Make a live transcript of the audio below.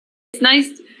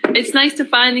It's nice to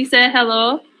finally say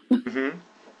hello. Mm-hmm.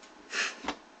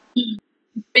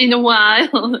 Been a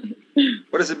while.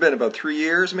 What has it been? About 3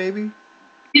 years, maybe?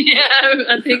 Yeah,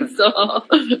 I think so.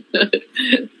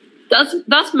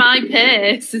 That's my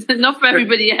pace. It's not for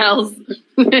everybody else.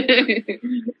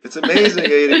 It's amazing,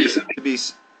 Ada,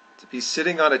 to be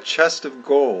sitting on a chest of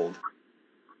gold,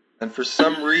 and for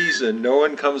some reason, no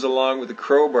one comes along with a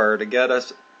crowbar to get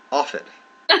us off it.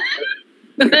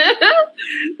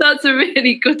 That's a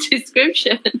really good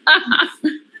description.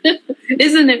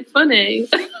 Isn't it funny?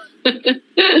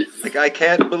 Like, I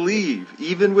can't believe,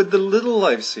 even with the little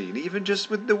I've seen, even just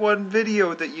with the one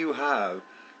video that you have,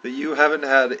 that you haven't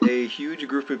had a huge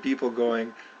group of people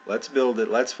going, let's build it,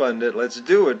 let's fund it, let's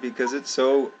do it, because it's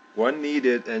so, one,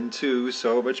 needed, and two,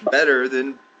 so much better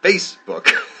than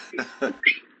Facebook.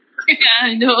 Yeah,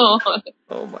 I know.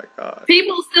 Oh my God.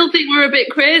 People still think we're a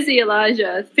bit crazy,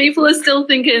 Elijah. People are still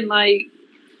thinking, like,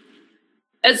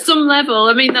 at some level,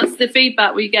 I mean, that's the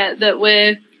feedback we get, that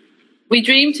we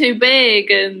dream too big,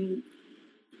 and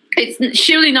it's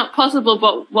surely not possible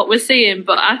what we're seeing.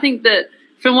 But I think that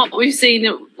from what we've seen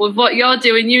with what you're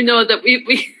doing, you know that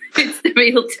it's the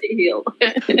real deal.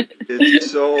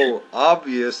 It's so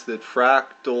obvious that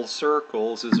fractal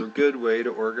circles is a good way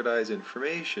to organize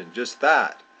information. Just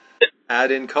that. Add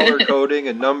in color coding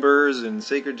and numbers and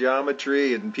sacred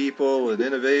geometry and people and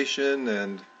innovation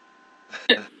and...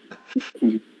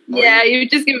 Yeah, you're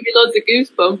just giving me loads of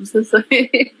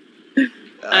goosebumps.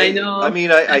 I know. I mean,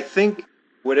 I think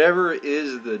whatever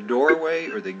is the doorway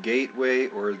or the gateway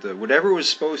or whatever was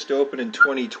supposed to open in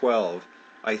 2012,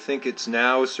 I think it's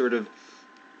now sort of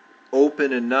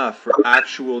open enough for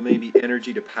actual maybe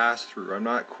energy to pass through. I'm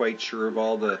not quite sure of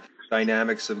all the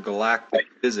dynamics of galactic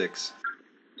physics,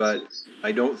 but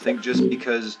I don't think just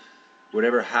because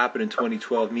whatever happened in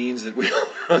 2012 means that we all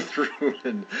run through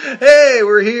and, hey,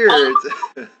 we're here.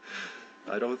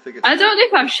 I don't think it's... I don't know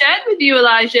if I've shared with you,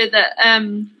 Elijah, that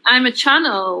I'm a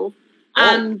channel,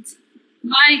 and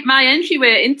my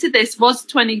entryway into this was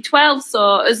 2012.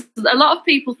 So as a lot of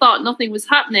people thought nothing was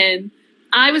happening,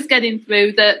 I was getting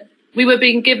through that we were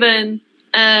being given...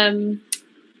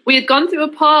 we had gone through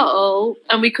a portal,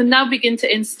 and we could now begin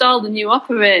to install the new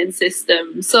operating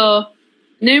system. So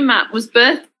Noomap was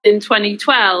birthed in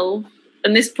 2012,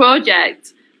 and this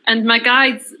project, and my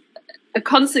guides are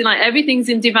constantly like, everything's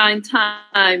in divine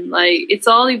time, like it's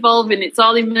all evolving, it's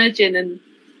all emerging, and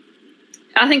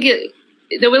I think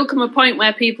there will come a point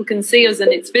where people can see us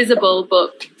and it's visible,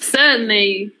 but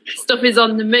certainly stuff is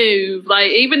on the move.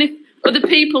 Like, even if other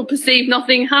people perceive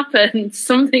nothing happened,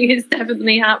 something is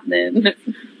definitely happening.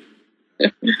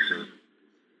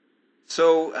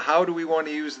 So how do we want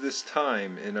to use this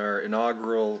time in our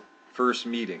inaugural first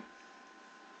meeting?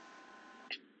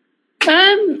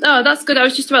 Oh, that's good. I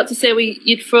was just about to say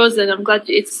you'd frozen. I'm glad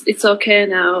it's okay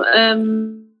now.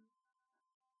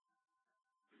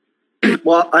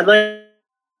 Well, I'd like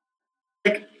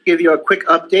to give you a quick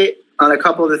update on a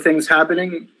couple of the things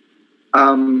happening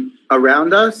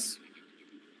around us.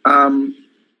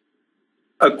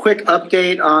 A quick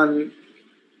update on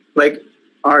like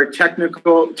our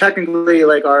technically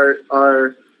like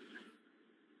our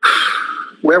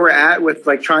where we're at with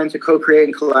like trying to co-create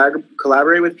and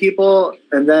collaborate with people,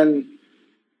 and then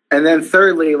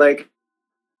thirdly, like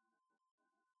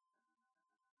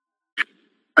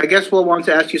I guess we'll want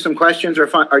to ask you some questions or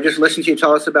just listen to you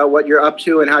tell us about what you're up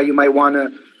to and how you might want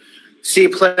to see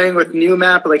playing with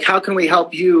Noomap. Like, how can we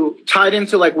help you? Tied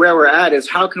into like where we're at is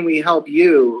how can we help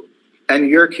you and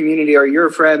your community or your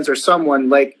friends or someone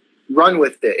like run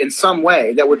with it in some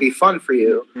way that would be fun for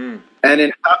you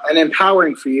and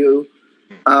empowering for you.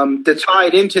 The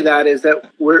tied into that is that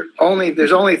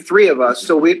there's only three of us.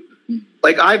 So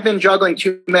I've been juggling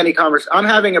too many conversations. I'm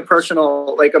having a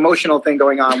personal, like emotional thing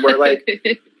going on where like,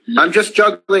 I'm just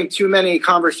juggling too many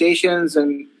conversations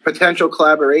and potential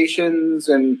collaborations,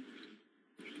 and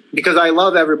because I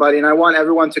love everybody and I want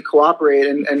everyone to cooperate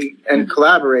and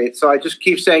collaborate. So I just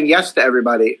keep saying yes to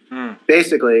everybody,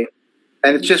 basically.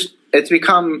 And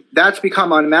that's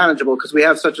become unmanageable because we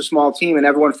have such a small team and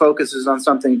everyone focuses on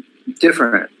something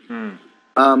different.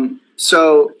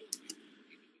 So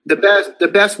the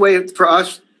best way for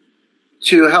us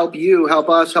to help you, help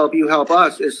us, help you, help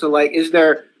us is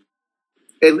to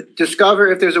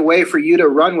discover if there's a way for you to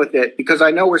run with it, because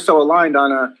I know we're so aligned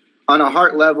on a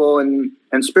heart level and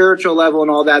spiritual level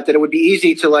and all that it would be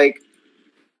easy to like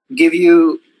give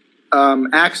you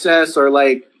access or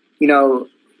like, you know,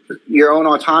 your own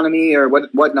autonomy or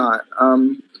whatnot.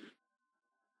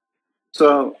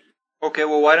 Okay,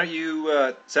 well, why don't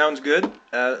you, sounds good,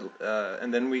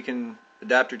 and then we can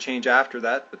adapt or change after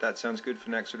that, but that sounds good for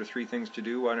the next sort of 3 things to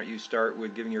do. Why don't you start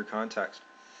with giving your context?